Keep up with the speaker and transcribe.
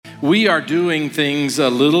We are doing things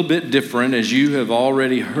a little bit different, as you have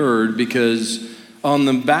already heard, because on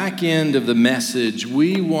the back end of the message,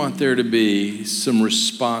 we want there to be some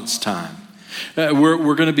response time.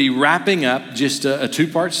 We're going to be wrapping up just a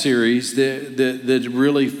two-part series that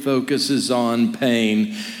really focuses on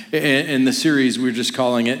pain. In the series, we're just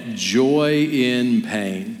calling it Joy in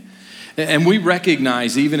Pain. And we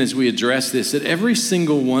recognize, even as we address this, that every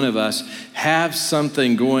single one of us have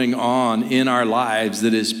something going on in our lives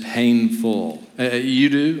that is painful. You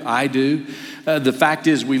do, I do. The fact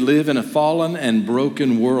is, we live in a fallen and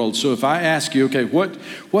broken world. So if I ask you, okay,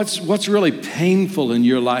 what's really painful in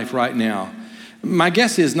your life right now? My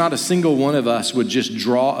guess is not a single one of us would just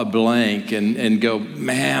draw a blank and go,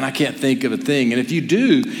 man, I can't think of a thing. And if you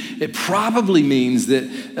do, it probably means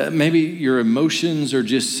that maybe your emotions are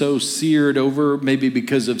just so seared over, maybe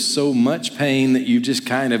because of so much pain that you've just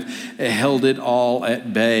kind of held it all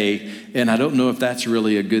at bay. And I don't know if that's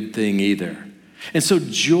really a good thing either. And so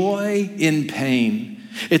joy in pain.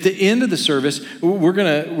 At the end of the service, we're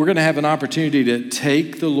gonna have an opportunity to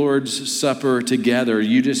take the Lord's Supper together.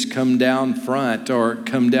 You just come down front or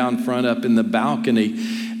come down front up in the balcony,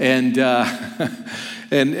 and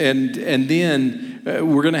then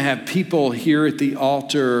we're gonna have people here at the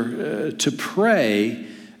altar to pray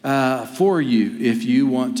for you if you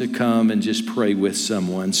want to come and just pray with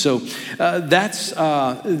someone. So that's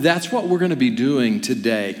what we're going to be doing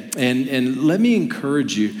today. And let me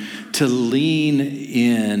encourage you to lean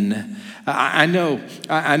in. I know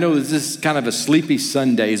this is kind of a sleepy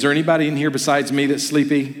Sunday. Is there anybody in here besides me that's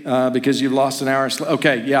sleepy because you've lost an hour of sleep?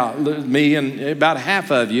 Okay, yeah, me and about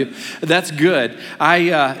half of you. That's good.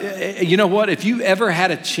 You know what? If you ever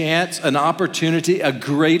had a chance, an opportunity, a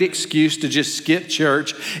great excuse to just skip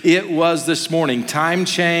church, it was this morning. Time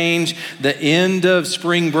change, the end of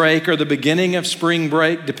spring break or the beginning of spring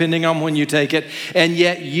break, depending on when you take it. And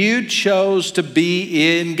yet you chose to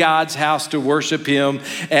be in God's house to worship Him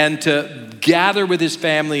and to gather with His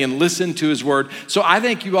family and listen to His word. So I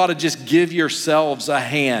think you ought to just give yourselves a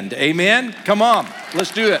hand. Amen? Come on,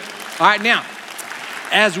 let's do it. All right, now,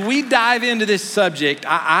 as we dive into this subject,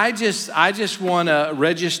 I just want to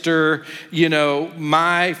register,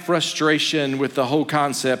 my frustration with the whole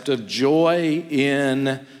concept of joy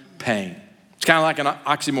in pain. It's kind of like an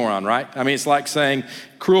oxymoron, right? I mean, it's like saying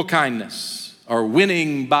cruel kindness or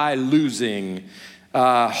winning by losing,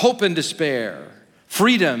 hope and despair,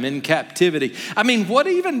 freedom in captivity. I mean, what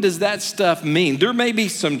even does that stuff mean? There may be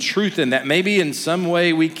some truth in that. Maybe in some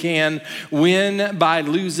way we can win by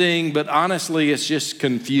losing, but honestly, it's just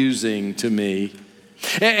confusing to me.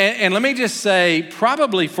 And let me just say,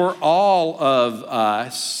 probably for all of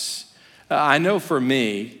us, I know for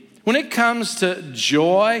me, when it comes to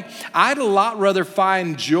joy, I'd a lot rather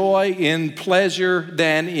find joy in pleasure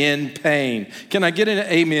than in pain. Can I get an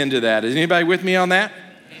amen to that? Is anybody with me on that?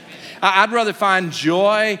 I'd rather find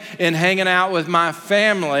joy in hanging out with my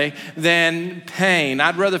family than pain.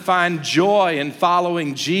 I'd rather find joy in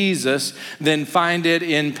following Jesus than find it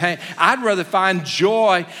in pain. I'd rather find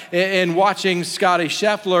joy in watching Scotty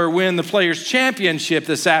Scheffler win the Players' Championship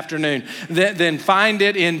this afternoon than find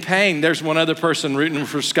it in pain. There's one other person rooting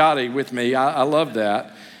for Scotty with me. I love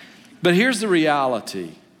that. But here's the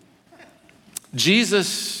reality.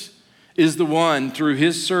 Jesus is the one, through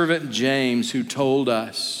His servant James, who told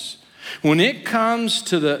us, when it comes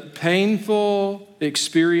to the painful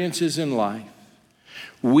experiences in life,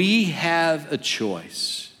 we have a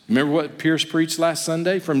choice. Remember what Pierce preached last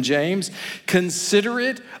Sunday from James? Consider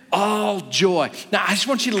it all joy. Now, I just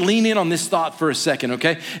want you to lean in on this thought for a second,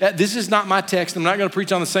 okay? This is not my text. I'm not going to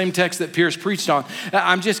preach on the same text that Pierce preached on.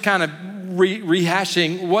 I'm just kind of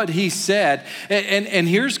rehashing what he said. And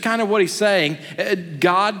here's kind of what he's saying.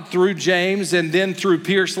 God through James and then through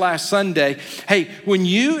Pierce last Sunday. Hey, when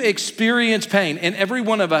you experience pain, and every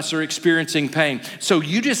one of us are experiencing pain, so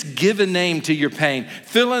you just give a name to your pain.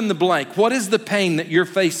 Fill in the blank. What is the pain that you're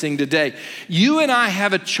facing today? You and I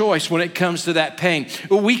have a choice when it comes to that pain.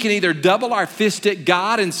 We can either double our fist at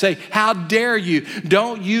God and say, how dare you?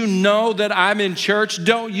 Don't you know that I'm in church?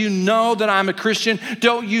 Don't you know that I'm a Christian?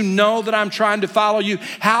 Don't you know that I'm trying to follow you?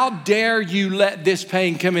 How dare you let this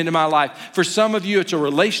pain come into my life? For some of you, it's a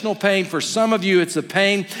relational pain. For some of you, it's a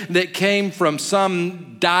pain that came from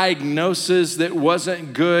some diagnosis that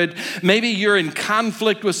wasn't good. Maybe you're in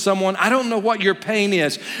conflict with someone. I don't know what your pain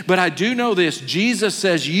is, but I do know this. Jesus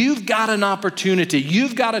says you've got an opportunity.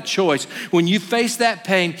 You've got a choice. When you face that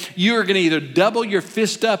pain, you're going to either double your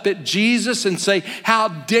fist up at Jesus and say, how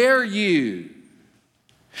dare you?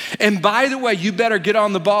 And by the way, you better get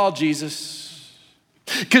on the ball, Jesus.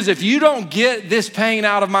 Because if you don't get this pain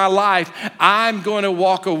out of my life, I'm going to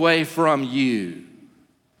walk away from you.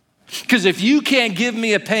 Because if you can't give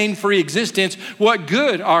me a pain-free existence, what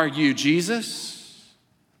good are you, Jesus?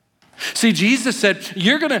 See, Jesus said,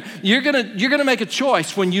 you're gonna make a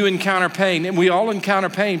choice when you encounter pain, and we all encounter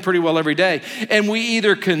pain pretty well every day, and we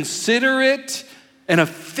either consider it an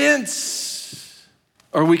offense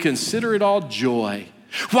or we consider it all joy.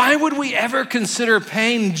 Why would we ever consider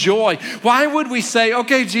pain joy? Why would we say,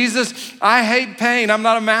 okay, Jesus, I hate pain. I'm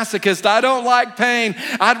not a masochist. I don't like pain.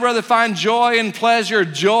 I'd rather find joy and pleasure,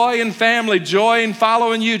 joy in family, joy in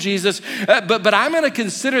following you, Jesus. But I'm going to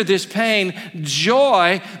consider this pain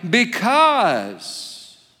joy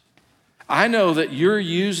because I know that you're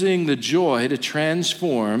using the joy to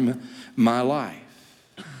transform my life.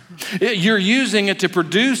 You're using it to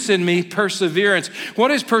produce in me perseverance.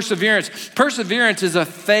 What is perseverance? Perseverance is a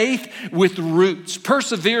faith with roots.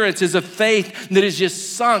 Perseverance is a faith that is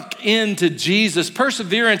just sunk into Jesus.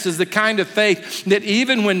 Perseverance is the kind of faith that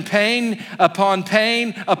even when pain upon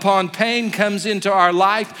pain comes into our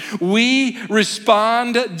life, we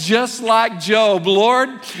respond just like Job. Lord,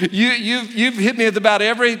 you've hit me with about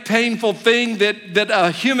every painful thing that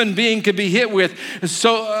a human being could be hit with.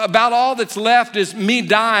 So about all that's left is me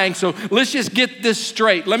dying. So let's just get this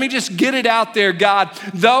straight. Let me just get it out there, God.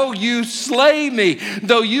 Though you slay me,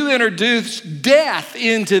 though you introduce death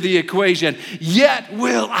into the equation, yet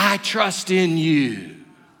will I trust in you.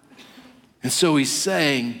 And so he's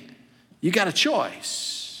saying, you got a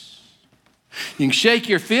choice. You can shake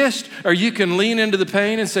your fist, or you can lean into the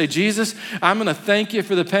pain and say, Jesus, I'm going to thank you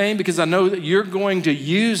for the pain because I know that you're going to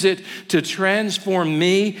use it to transform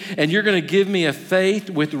me, and you're going to give me a faith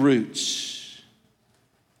with roots,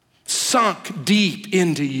 sunk deep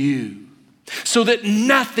into you, so that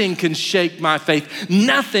nothing can shake my faith.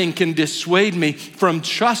 Nothing can dissuade me from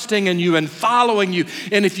trusting in you and following you.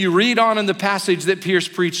 And if you read on in the passage that Pierce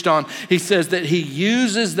preached on, he says that he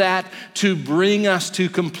uses that to bring us to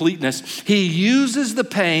completeness. He uses the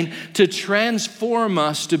pain to transform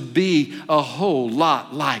us to be a whole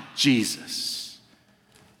lot like Jesus.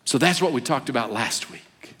 So that's what we talked about last week.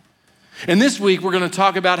 And this week, we're going to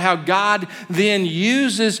talk about how God then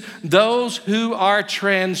uses those who are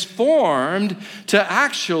transformed to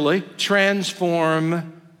actually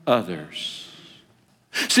transform others.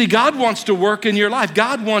 See, God wants to work in your life.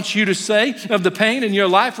 God wants you to say of the pain in your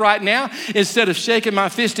life right now, instead of shaking my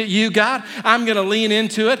fist at you, God, I'm going to lean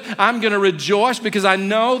into it. I'm going to rejoice because I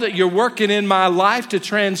know that you're working in my life to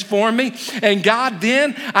transform me. And God,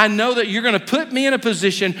 then I know that you're going to put me in a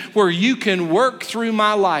position where you can work through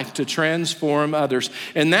my life to transform others.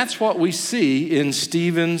 And that's what we see in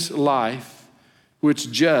Stephen's life,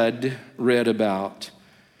 which Judd read about.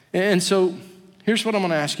 And so here's what I'm going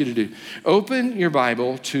to ask you to do. Open your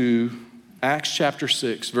Bible to Acts chapter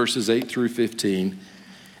 6, verses 8 through 15.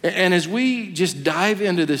 And as we just dive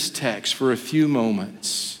into this text for a few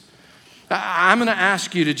moments, I'm going to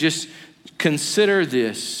ask you to just consider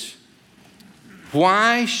this.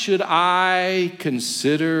 Why should I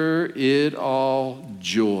consider it all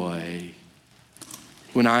joy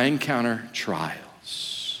when I encounter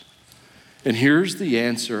trials? And here's the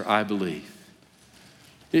answer, I believe.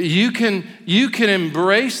 You can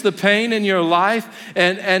embrace the pain in your life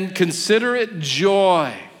and consider it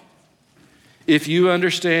joy if you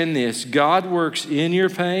understand this. God works in your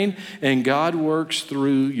pain and God works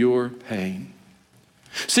through your pain.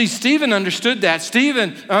 See, Stephen understood that.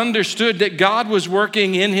 Stephen understood that God was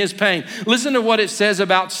working in his pain. Listen to what it says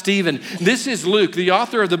about Stephen. This is Luke, the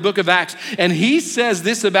author of the book of Acts, and he says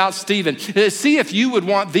this about Stephen. See if you would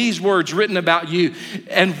want these words written about you.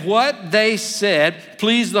 And what they said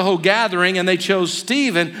pleased the whole gathering, and they chose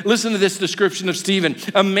Stephen. Listen to this description of Stephen.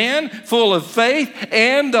 A man full of faith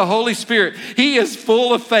and the Holy Spirit. He is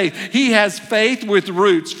full of faith. He has faith with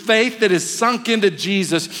roots, faith that is sunk into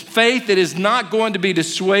Jesus, faith that is not going to be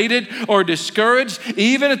dissuaded or discouraged,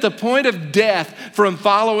 even at the point of death, from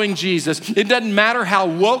following Jesus. It doesn't matter how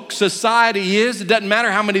woke society is. It doesn't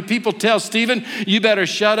matter how many people tell Stephen, you better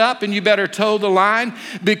shut up and you better toe the line,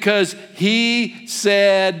 because he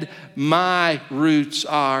said, my roots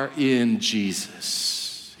are in Jesus.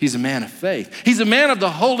 He's a man of faith. He's a man of the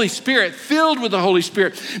Holy Spirit, filled with the Holy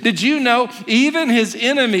Spirit. Did you know even his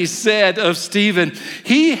enemies said of Stephen,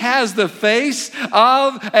 he has the face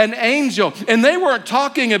of an angel? And they weren't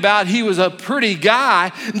talking about he was a pretty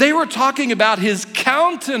guy. They were talking about his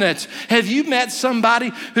countenance. Have you met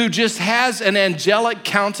somebody who just has an angelic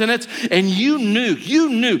countenance? And you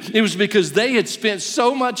knew it was because they had spent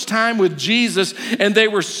so much time with Jesus and they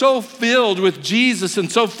were so filled with Jesus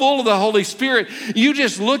and so full of the Holy Spirit. You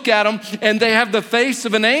just look at them and they have the face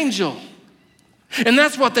of an angel. And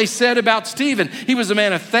that's what they said about Stephen. He was a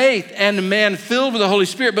man of faith and a man filled with the Holy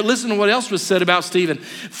Spirit. But listen to what else was said about Stephen.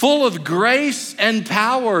 Full of grace and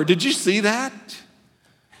power. Did you see that?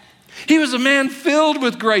 He was a man filled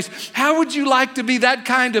with grace. How would you like to be that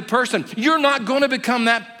kind of person? You're not going to become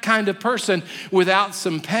that kind of person without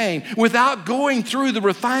some pain, without going through the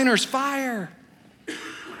refiner's fire.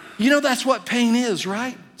 You know, that's what pain is,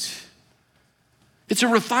 right? It's a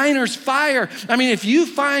refiner's fire. I mean, if you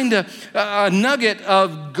find a nugget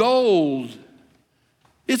of gold,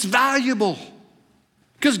 it's valuable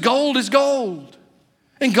because gold is gold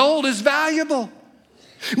and gold is valuable.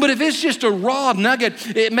 But if it's just a raw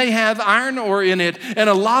nugget, it may have iron ore in it and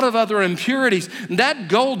a lot of other impurities. That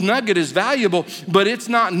gold nugget is valuable, but it's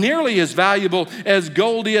not nearly as valuable as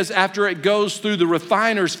gold is after it goes through the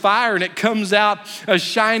refiner's fire and it comes out a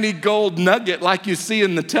shiny gold nugget like you see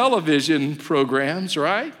in the television programs,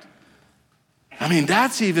 right? I mean,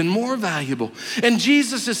 that's even more valuable. And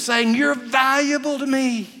Jesus is saying, you're valuable to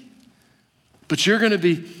me, but you're going to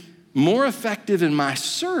be more effective in my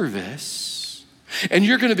service. And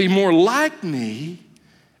you're going to be more like me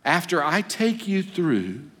after I take you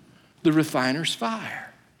through the refiner's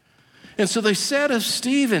fire. And so they said of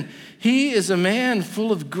Stephen, he is a man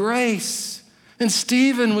full of grace. And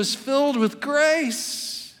Stephen was filled with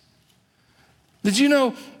grace. Did you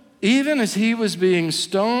know, even as he was being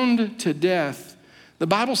stoned to death, the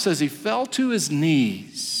Bible says he fell to his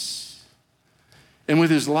knees. And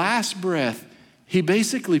with his last breath, he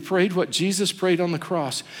basically prayed what Jesus prayed on the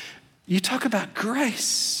cross. You talk about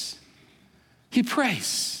grace. He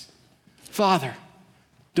prays, Father,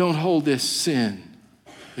 don't hold this sin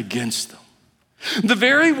against them. The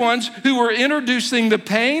very ones who were introducing the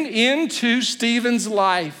pain into Stephen's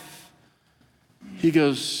life, he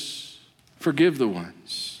goes, forgive the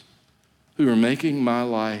ones who are making my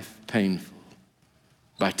life painful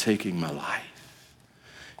by taking my life.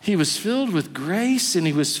 He was filled with grace and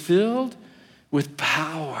he was filled with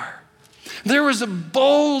power. There was a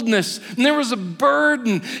boldness and there was a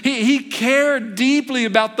burden. He cared deeply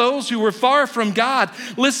about those who were far from God.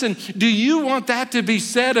 Listen, do you want that to be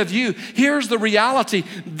said of you? Here's the reality.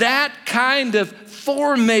 That kind of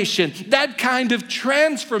formation, that kind of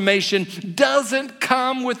transformation doesn't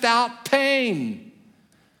come without pain.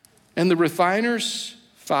 And the refiner's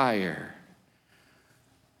fire.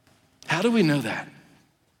 How do we know that?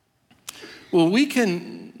 Well, we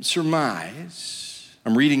can surmise,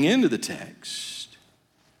 I'm reading into the text,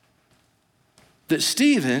 that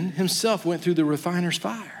Stephen himself went through the refiner's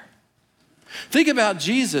fire. Think about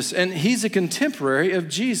Jesus, and he's a contemporary of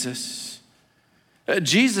Jesus.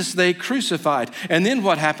 Jesus they crucified. And then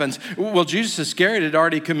what happens? Well, Judas Iscariot had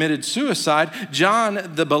already committed suicide.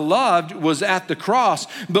 John, the beloved, was at the cross.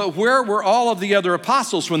 But where were all of the other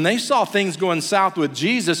apostles? When they saw things going south with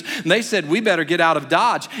Jesus, they said, we better get out of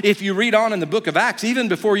Dodge. If you read on in the book of Acts, even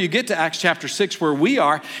before you get to Acts chapter 6 where we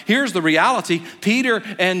are, here's the reality. Peter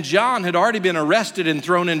and John had already been arrested and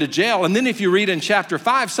thrown into jail. And then if you read in chapter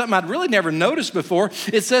 5, something I'd really never noticed before,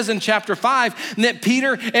 it says in chapter 5 that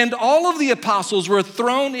Peter and all of the apostles were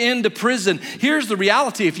thrown into prison. Here's the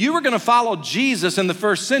reality. If you were going to follow Jesus in the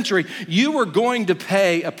first century, you were going to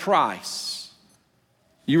pay a price.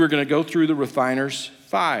 You were going to go through the refiner's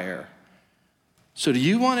fire. So do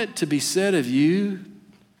you want it to be said of you,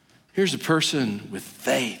 here's a person with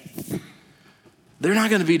faith. They're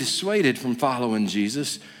not going to be dissuaded from following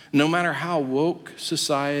Jesus, no matter how woke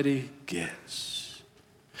society gets.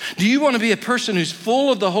 Do you want to be a person who's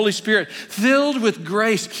full of the Holy Spirit, filled with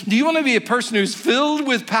grace? Do you want to be a person who's filled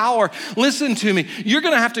with power? Listen to me. You're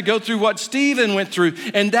going to have to go through what Stephen went through,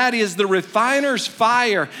 and that is the refiner's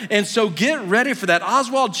fire. And so get ready for that.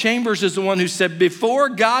 Oswald Chambers is the one who said, before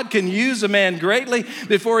God can use a man greatly,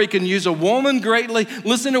 before he can use a woman greatly,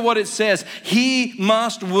 listen to what it says. He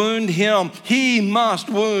must wound him. He must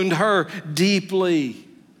wound her deeply.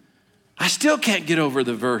 I still can't get over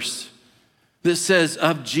the verse that says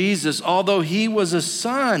of Jesus, although he was a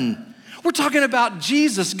son. We're talking about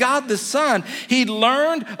Jesus, God the Son. He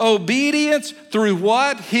learned obedience through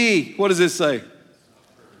what does it say?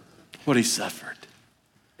 What he suffered.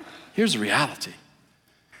 Here's the reality.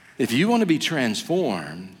 If you want to be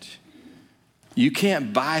transformed, you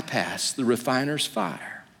can't bypass the refiner's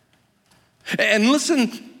fire. And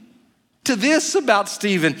listen to this about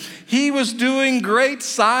Stephen. He was doing great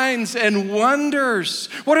signs and wonders.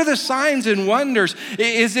 What are the signs and wonders?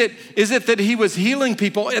 Is it that he was healing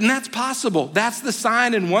people? And that's possible. That's the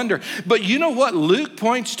sign and wonder. But you know what Luke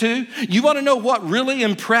points to? You want to know what really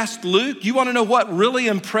impressed Luke? You want to know what really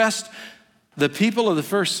impressed the people of the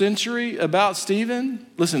first century about Stephen?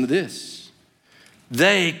 Listen to this.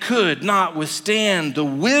 They could not withstand the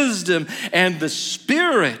wisdom and the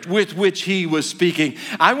spirit with which he was speaking.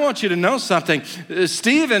 I want you to know something.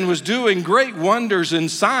 Stephen was doing great wonders and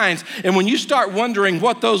signs. And when you start wondering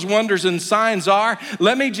what those wonders and signs are,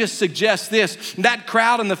 let me just suggest this. That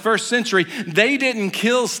crowd in the first century, they didn't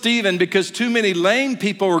kill Stephen because too many lame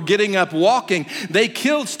people were getting up walking. They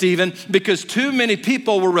killed Stephen because too many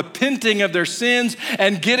people were repenting of their sins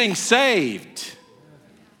and getting saved.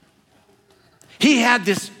 He had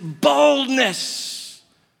this boldness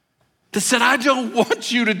that said, I don't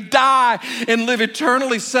want you to die and live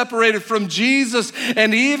eternally separated from Jesus.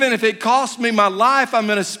 And even if it costs me my life, I'm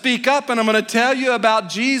going to speak up and I'm going to tell you about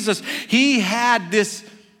Jesus. He had this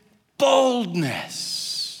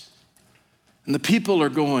boldness. And the people are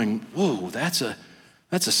going, whoa, that's a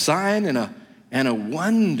sign and a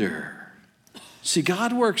wonder. See,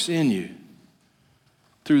 God works in you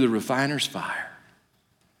through the refiner's fire.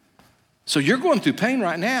 So you're going through pain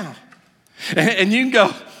right now. And you can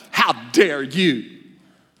go, how dare you?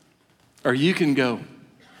 Or you can go,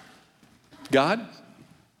 God,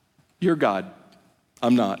 you're God.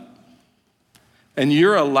 I'm not. And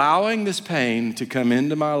you're allowing this pain to come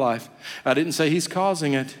into my life. I didn't say he's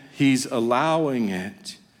causing it. He's allowing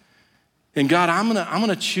it. And God, I'm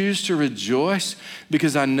gonna choose to rejoice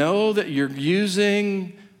because I know that you're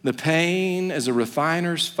using the pain as a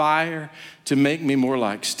refiner's fire to make me more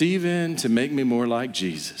like Stephen, to make me more like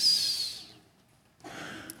Jesus.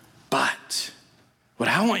 But what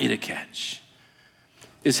I want you to catch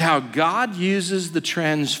is how God uses the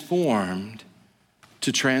transformed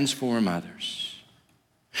to transform others.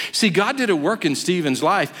 See, God did a work in Stephen's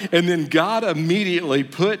life, and then God immediately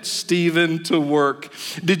put Stephen to work.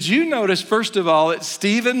 Did you notice, first of all, that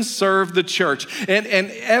Stephen served the church? And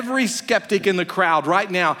every skeptic in the crowd right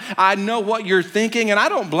now, I know what you're thinking, and I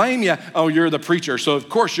don't blame you. Oh, you're the preacher, so of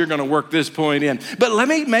course you're going to work this point in. But let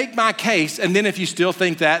me make my case, and then if you still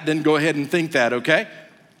think that, then go ahead and think that, okay?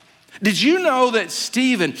 Did you know that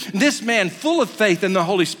Stephen, this man full of faith in the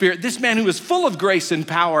Holy Spirit, this man who was full of grace and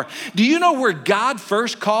power, do you know where God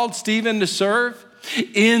first called Stephen to serve?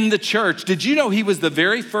 In the church. Did you know he was the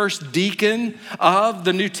very first deacon of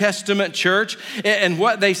the New Testament church? And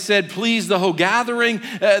what they said pleased the whole gathering.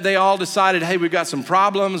 They all decided, hey, we've got some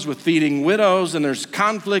problems with feeding widows and there's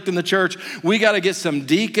conflict in the church. We got to get some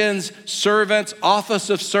deacons, servants,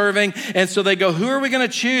 office of serving. And so they go, who are we going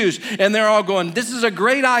to choose? And they're all going, this is a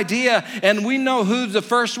great idea. And we know who the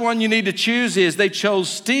first one you need to choose is. They chose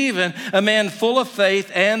Stephen, a man full of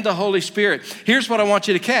faith and the Holy Spirit. Here's what I want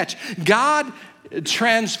you to catch. God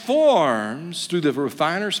transforms through the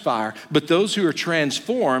refiner's fire, but those who are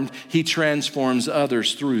transformed, he transforms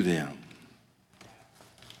others through them.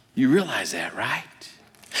 You realize that, right?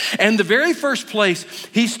 And the very first place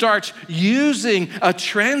he starts using a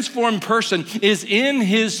transformed person is in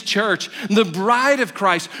his church, the bride of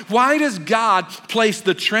Christ. Why does God place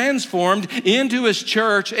the transformed into his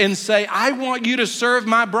church and say, I want you to serve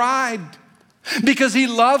my bride? Because he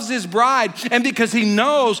loves his bride and because he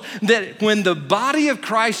knows that when the body of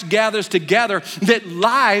Christ gathers together, that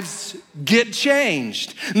lives get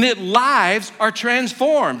changed, and that lives are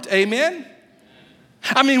transformed. Amen?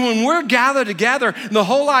 I mean, when we're gathered together, the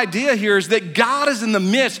whole idea here is that God is in the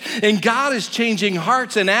midst and God is changing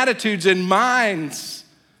hearts and attitudes and minds.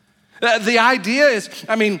 The idea is,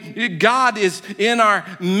 God is in our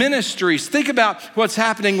ministries. Think about what's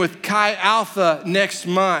happening with Chi Alpha next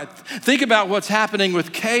month. Think about what's happening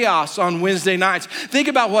with Chaos on Wednesday nights. Think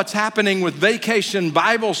about what's happening with Vacation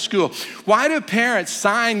Bible School. Why do parents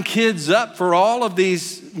sign kids up for all of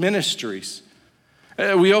these ministries?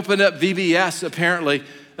 We opened up VBS apparently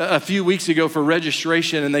a few weeks ago for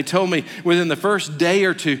registration, and they told me within the first day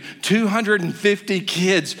or two, 250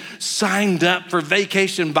 kids signed up for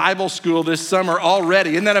Vacation Bible School this summer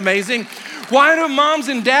already. Isn't that amazing? Why do moms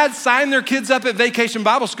and dads sign their kids up at Vacation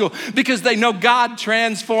Bible School? Because they know God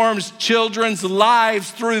transforms children's lives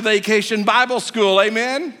through Vacation Bible School.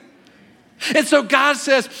 Amen? And so God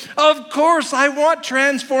says, of course, I want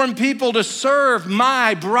transformed people to serve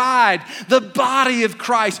my bride, the body of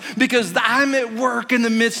Christ, because I'm at work in the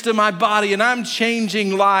midst of my body and I'm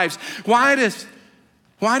changing lives. Why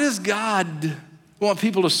does God want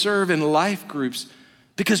people to serve in life groups?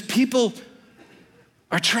 Because people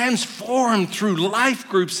are transformed through life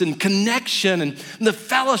groups and connection and the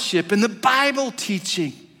fellowship and the Bible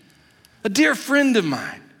teaching. A dear friend of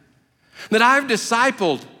mine that I've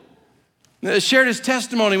discipled shared his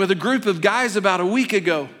testimony with a group of guys about a week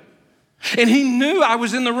ago. And he knew I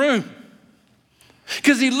was in the room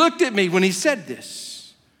because he looked at me when he said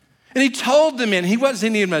this. And he told them, and he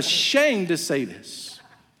wasn't even ashamed to say this.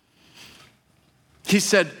 He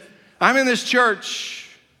said, I'm in this church.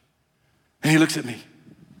 And he looks at me.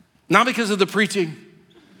 Not because of the preaching.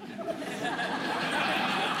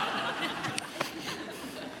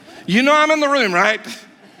 You know I'm in the room, right?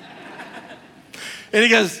 And he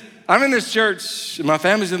goes, I'm in this church, and my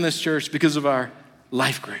family's in this church because of our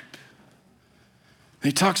life group.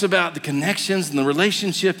 And he talks about the connections and the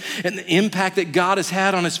relationship and the impact that God has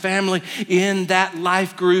had on his family in that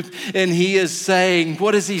life group. And he is saying,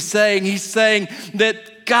 what is he saying? He's saying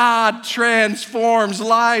that God transforms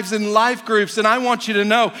lives in life groups. And I want you to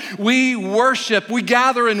know, we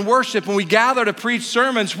gather in worship, and we gather to preach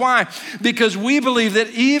sermons. Why? Because we believe that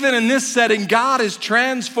even in this setting, God is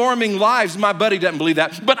transforming lives. My buddy doesn't believe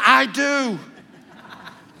that, but I do.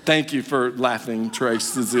 Thank you for laughing.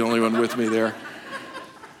 Trace is the only one with me there.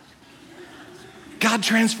 God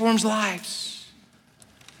transforms lives.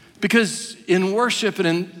 Because in worship and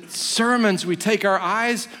in sermons, we take our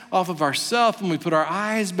eyes off of ourselves and we put our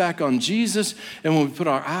eyes back on Jesus. And when we put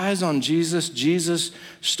our eyes on Jesus, Jesus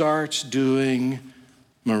starts doing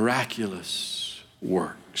miraculous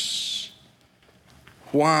works.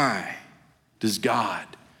 Why does God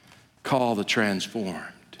call the transformed?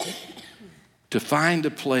 To find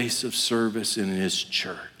a place of service in his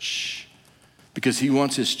church. Because he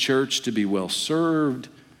wants his church to be well served,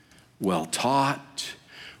 well taught,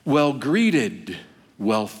 well greeted,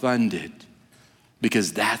 well funded,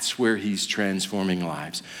 because that's where he's transforming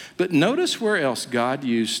lives. But notice where else God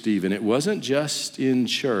used Stephen. It wasn't just in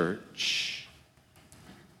church.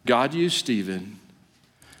 God used Stephen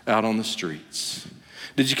out on the streets.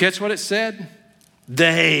 Did you catch what it said?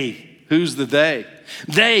 They. Who's the they?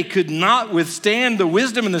 They could not withstand the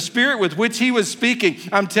wisdom and the spirit with which he was speaking.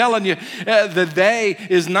 I'm telling you, the they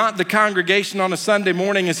is not the congregation on a Sunday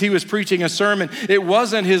morning as he was preaching a sermon. It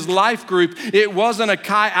wasn't his life group. It wasn't a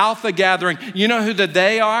Chi Alpha gathering. You know who the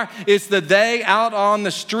they are? It's the they out on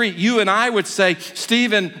the street. You and I would say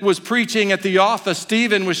Stephen was preaching at the office.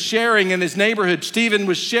 Stephen was sharing in his neighborhood. Stephen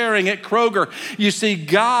was sharing at Kroger. You see,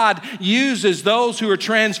 God uses those who are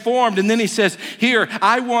transformed. And then he says, here,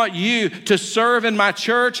 I want you to serve in my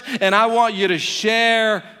church, and I want you to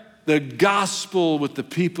share the gospel with the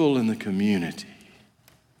people in the community.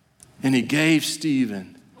 And he gave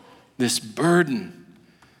Stephen this burden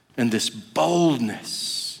and this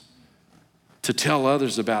boldness to tell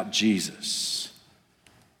others about Jesus.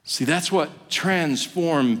 See, that's what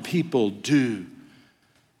transformed people do.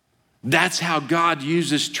 That's how God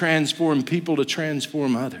uses transformed people to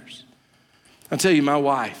transform others. I'll tell you, my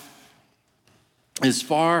wife is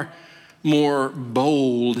far more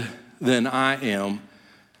bold than I am.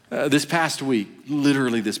 This past week,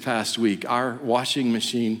 literally this past week, our washing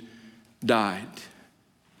machine died.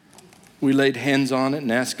 We laid hands on it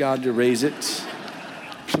and asked God to raise it.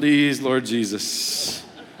 Please, Lord Jesus.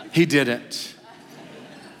 He didn't.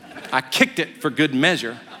 I kicked it for good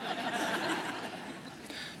measure.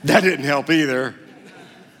 That didn't help either.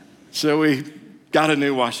 So we got a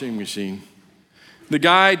new washing machine. The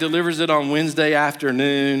guy delivers it on Wednesday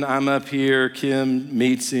afternoon. I'm up here. Kim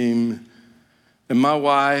meets him. And my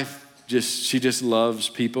wife, she just loves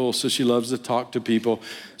people, so she loves to talk to people.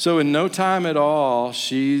 So in no time at all,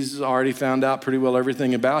 she's already found out pretty well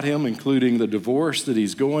everything about him, including the divorce that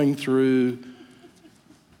he's going through.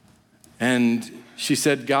 And she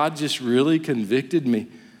said, God just really convicted me.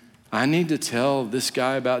 I need to tell this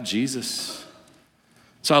guy about Jesus.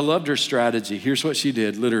 So I loved her strategy. Here's what she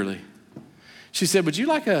did, literally. She said, would you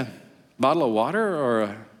like a bottle of water or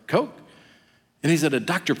a Coke? And he said, a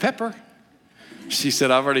Dr. Pepper? She said,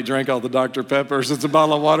 I've already drank all the Dr. Peppers. It's a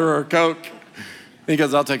bottle of water or a Coke. And he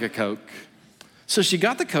goes, I'll take a Coke. So she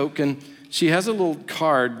got the Coke, and she has a little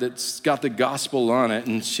card that's got the gospel on it,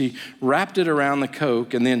 and she wrapped it around the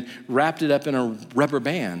Coke and then wrapped it up in a rubber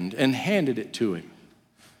band and handed it to him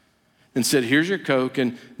and said, here's your Coke,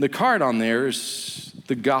 and the card on there is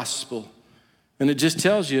the gospel. And it just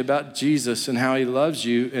tells you about Jesus and how he loves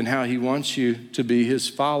you and how he wants you to be his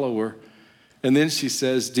follower. And then she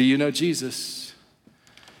says, do you know Jesus?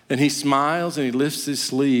 And he smiles and he lifts his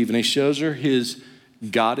sleeve and he shows her his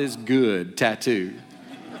God is good tattoo.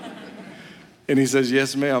 And he says,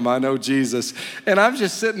 yes, ma'am, I know Jesus. And I'm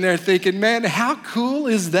just sitting there thinking, man, how cool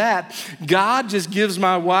is that? God just gives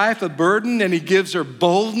my wife a burden and he gives her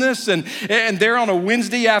boldness. And they're on a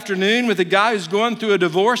Wednesday afternoon with a guy who's going through a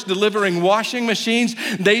divorce, delivering washing machines.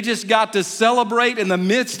 They just got to celebrate in the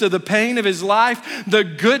midst of the pain of his life, the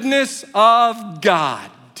goodness of God.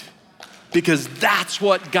 Because that's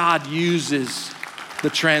what God uses the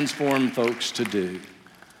transformed folks to do.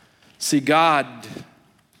 See, God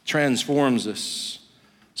transforms us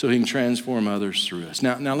so he can transform others through us.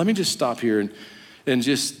 Now let me just stop here and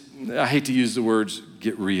just I hate to use the words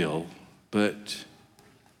get real, but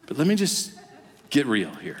let me just get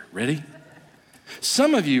real here. Ready?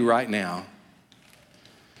 Some of you right now,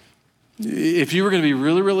 if you were going to be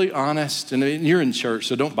really, really honest, and you're in church,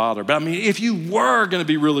 so don't bother, but I mean, if you were going to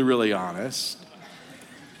be really, really honest,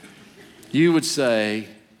 you would say,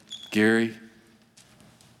 Gary,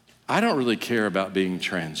 I don't really care about being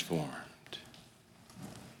transformed.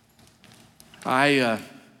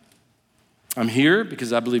 I'm here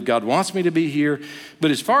because I believe God wants me to be here.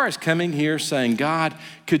 But as far as coming here saying, God,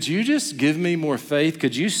 could you just give me more faith?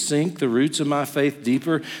 Could you sink the roots of my faith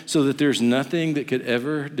deeper so that there's nothing that could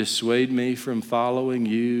ever dissuade me from following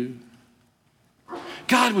you?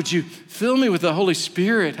 God, would you fill me with the Holy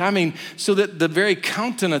Spirit? I mean, so that the very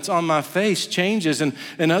countenance on my face changes and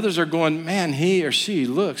others are going, man, he or she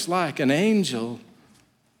looks like an angel.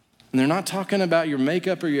 And they're not talking about your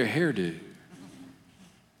makeup or your hairdo.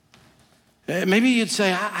 Maybe you'd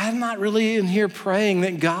say, I'm not really in here praying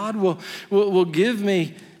that God will give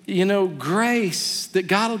me, grace, that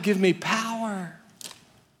God will give me power.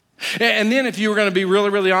 And then if you were going to be really,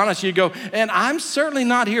 really honest, you'd go, and I'm certainly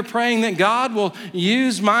not here praying that God will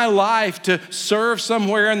use my life to serve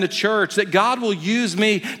somewhere in the church, that God will use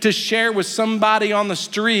me to share with somebody on the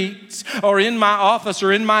streets or in my office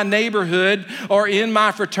or in my neighborhood or in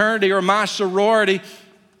my fraternity or my sorority,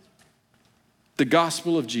 the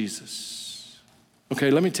gospel of Jesus. Okay,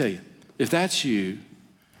 let me tell you, if that's you,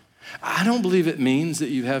 I don't believe it means that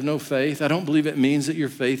you have no faith. I don't believe it means that your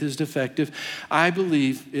faith is defective. I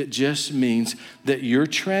believe it just means that your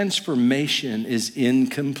transformation is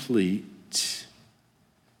incomplete.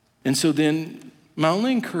 And so then my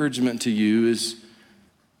only encouragement to you is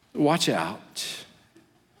watch out.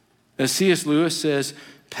 As C.S. Lewis says,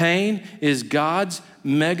 pain is God's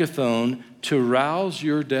megaphone to rouse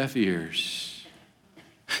your deaf ears.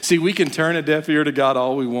 See, we can turn a deaf ear to God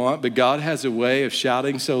all we want, but God has a way of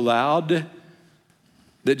shouting so loud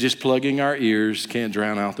that just plugging our ears can't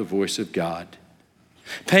drown out the voice of God.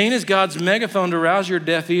 Pain is God's megaphone to rouse your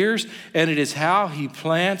deaf ears, and it is how he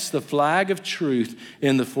plants the flag of truth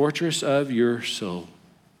in the fortress of your soul.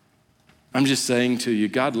 I'm just saying to you,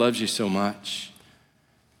 God loves you so much.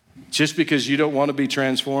 Just because you don't want to be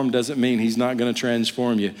transformed doesn't mean he's not going to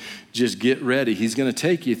transform you. Just get ready. He's going to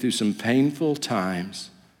take you through some painful times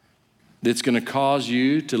that's going to cause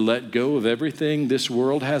you to let go of everything this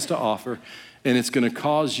world has to offer. And it's going to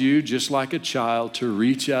cause you, just like a child, to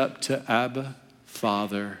reach up to Abba,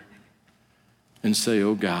 Father, and say,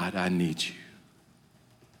 oh God, I need you.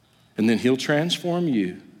 And then he'll transform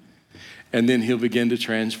you. And then he'll begin to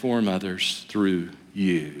transform others through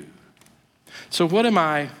you. So what am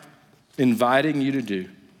I inviting you to do?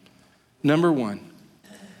 Number one,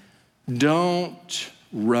 don't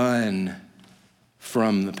run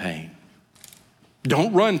from the pain.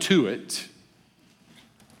 Don't run to it,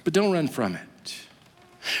 but don't run from it.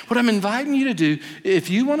 What I'm inviting you to do, if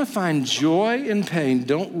you want to find joy in pain,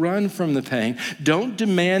 don't run from the pain. Don't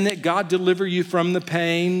demand that God deliver you from the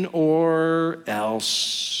pain or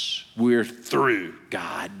else we're through,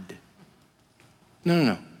 God.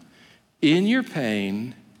 No. In your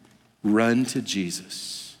pain, run to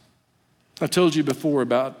Jesus. I've told you before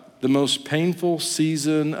about the most painful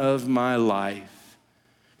season of my life.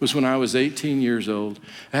 It was when I was 18 years old.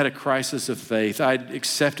 I had a crisis of faith. I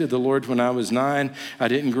accepted the Lord when I was 9. I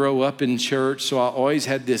didn't grow up in church, so I always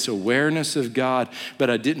had this awareness of God, but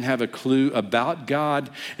I didn't have a clue about God.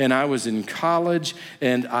 And I was in college,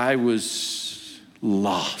 and I was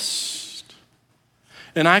lost.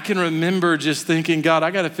 And I can remember just thinking, God,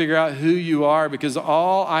 I got to figure out who you are because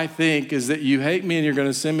all I think is that you hate me and you're going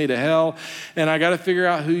to send me to hell. And I got to figure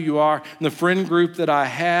out who you are. And the friend group that I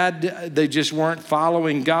had, they just weren't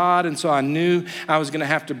following God. And so I knew I was going to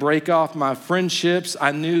have to break off my friendships.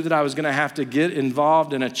 I knew that I was going to have to get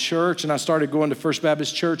involved in a church. And I started going to First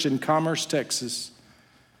Baptist Church in Commerce, Texas.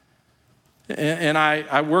 And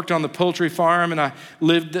I worked on the poultry farm, and I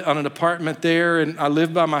lived on an apartment there, and I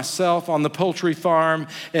lived by myself on the poultry farm.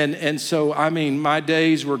 And so, my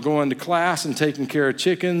days were going to class and taking care of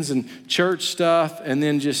chickens and church stuff, and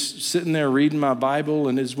then just sitting there reading my Bible,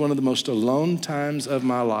 and it's one of the most alone times of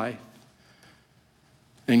my life.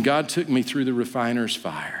 And God took me through the refiner's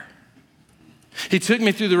fire. He took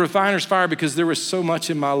me through the refiner's fire because there was so much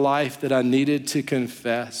in my life that I needed to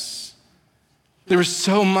confess. There was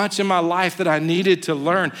so much in my life that I needed to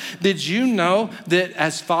learn. Did you know that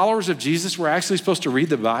as followers of Jesus, we're actually supposed to read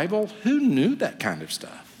the Bible? Who knew that kind of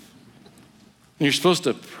stuff? You're supposed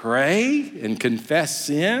to pray and confess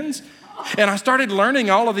sins. And I started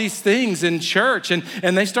learning all of these things in church, and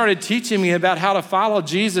they started teaching me about how to follow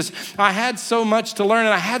Jesus. I had so much to learn,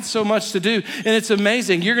 and I had so much to do, and it's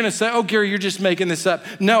amazing. You're gonna say, oh, Gary, you're just making this up.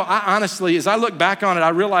 No, I honestly, as I look back on it, I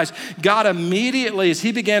realized God immediately, as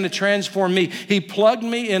he began to transform me, he plugged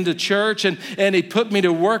me into church, and he put me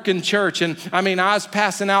to work in church. And I mean, I was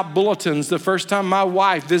passing out bulletins. The first time my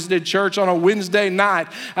wife visited church on a Wednesday night,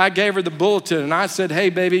 I gave her the bulletin, and I said, hey,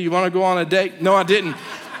 baby, you wanna go on a date? No, I didn't.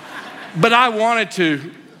 But I wanted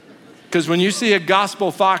to, because when you see a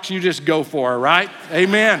gospel fox, you just go for it, right?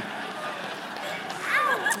 Amen.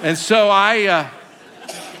 And so I'm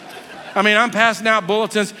passing out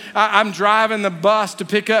bulletins. I'm driving the bus to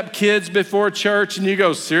pick up kids before church, and you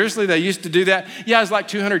go, seriously, they used to do that? Yeah, it was like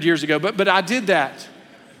 200 years ago, but I did that.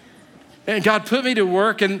 And God put me to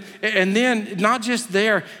work, and then not just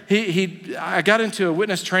there, I got into a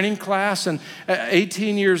witness training class, and at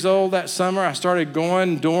 18 years old that summer, I started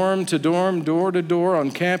going dorm to dorm, door to door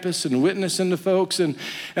on campus and witnessing to folks. And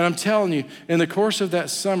I'm telling you, in the course of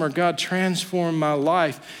that summer, God transformed my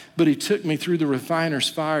life, but he took me through the refiner's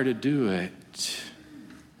fire to do it.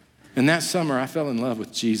 And that summer, I fell in love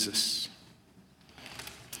with Jesus.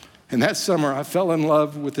 And that summer, I fell in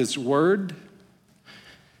love with his word.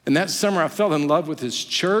 And that summer, I fell in love with his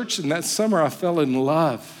church. And that summer, I fell in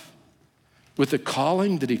love with the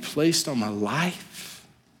calling that he placed on my life.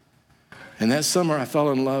 And that summer, I fell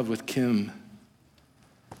in love with Kim.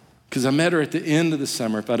 Because I met her at the end of the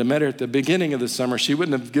summer. If I'd have met her at the beginning of the summer, she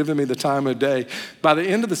wouldn't have given me the time of day. By the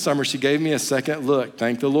end of the summer, she gave me a second look.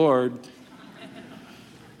 Thank the Lord.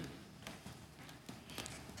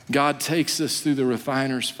 God takes us through the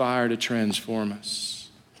refiner's fire to transform us.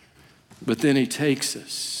 But then he takes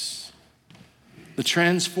us, the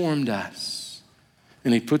transformed us,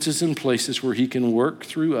 and he puts us in places where he can work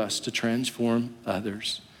through us to transform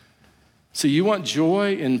others. So you want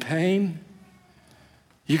joy in pain?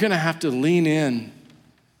 You're gonna have to lean in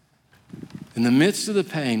the midst of the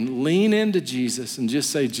pain, lean into Jesus and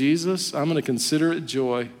just say, Jesus, I'm gonna consider it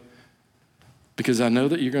joy because I know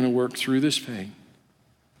that you're gonna work through this pain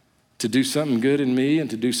to do something good in me and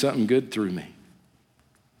to do something good through me.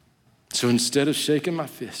 So instead of shaking my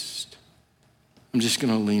fist, I'm just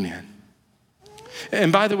gonna lean in.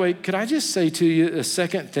 And by the way, could I just say to you a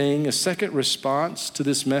second response to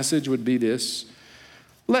this message would be this: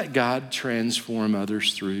 let God transform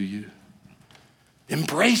others through you.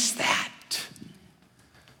 Embrace that.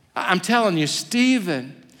 I'm telling you,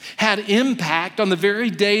 Stephen had impact on the very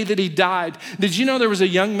day that he died. Did you know there was a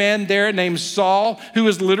young man there named Saul who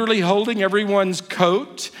was literally holding everyone's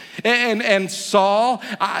coat? And Saul,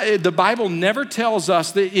 the Bible never tells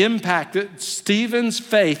us the impact that Stephen's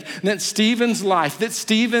faith, that Stephen's life, that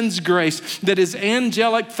Stephen's grace, that his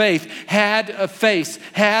angelic faith had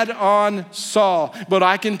on Saul. But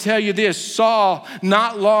I can tell you this, Saul,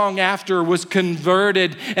 not long after, was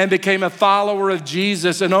converted and became a follower of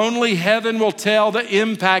Jesus. And only heaven will tell the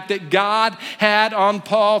impact that God had on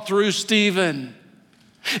Paul through Stephen.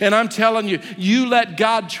 And I'm telling you, you let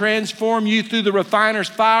God transform you through the refiner's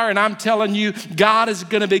fire, and I'm telling you, God is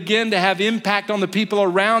going to begin to have impact on the people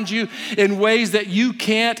around you in ways that you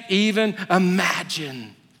can't even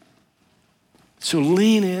imagine. So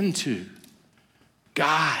lean into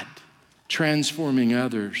God transforming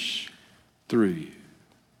others through you.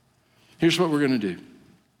 Here's what we're going to do.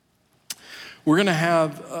 We're going to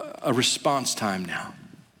have a response time now,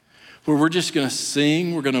 where we're just going to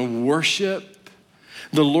sing, we're going to worship.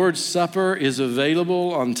 The Lord's Supper is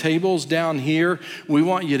available on tables down here. We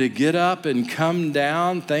want you to get up and come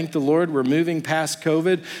down. Thank the Lord, we're moving past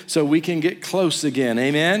COVID so we can get close again.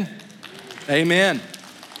 Amen? Amen.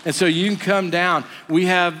 And so you can come down. We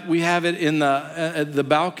have it in the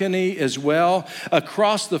balcony as well.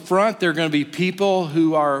 Across the front, there are going to be people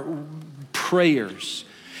who are prayers.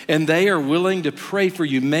 And they are willing to pray for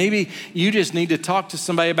you. Maybe you just need to talk to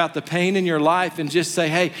somebody about the pain in your life and just say,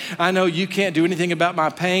 hey, I know you can't do anything about my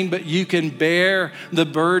pain, but you can bear the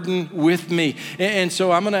burden with me. And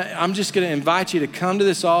so I'm just gonna invite you to come to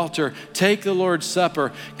this altar, take the Lord's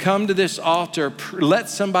Supper, come to this altar, let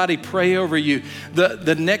somebody pray over you.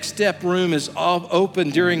 The Next Step room is all open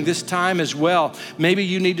during this time as well. Maybe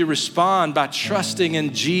you need to respond by trusting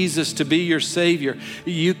in Jesus to be your Savior.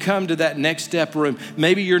 You come to that Next Step room.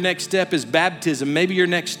 Maybe your next step is baptism. Maybe your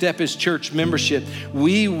next step is church membership.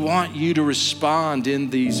 We want you to respond in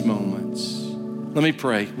these moments. Let me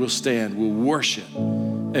pray. We'll stand, we'll worship,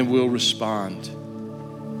 and we'll respond.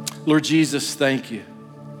 Lord Jesus, thank you.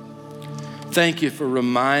 Thank you for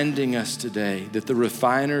reminding us today that the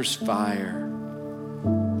refiner's fire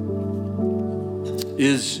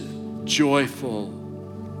is joyful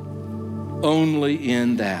only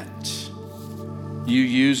in that. You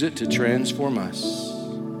use it to transform us,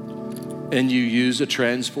 and you use a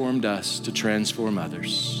transformed us to transform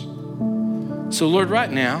others. So Lord,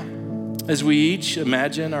 right now, as we each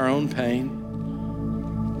imagine our own pain,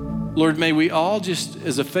 Lord, may we all just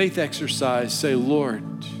as a faith exercise say, Lord,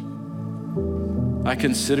 I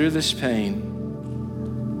consider this pain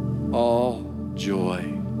all joy,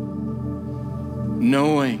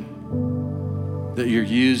 knowing that you're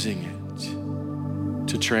using it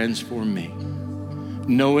to transform me,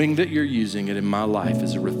 knowing that you're using it in my life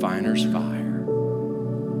as a refiner's fire.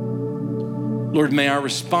 Lord, may our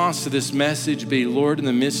response to this message be, Lord, in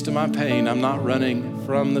the midst of my pain, I'm not running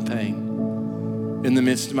from the pain. In the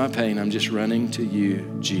midst of my pain, I'm just running to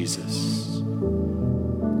you, Jesus.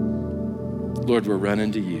 Lord, we're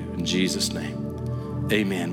running to you in Jesus' name. Amen.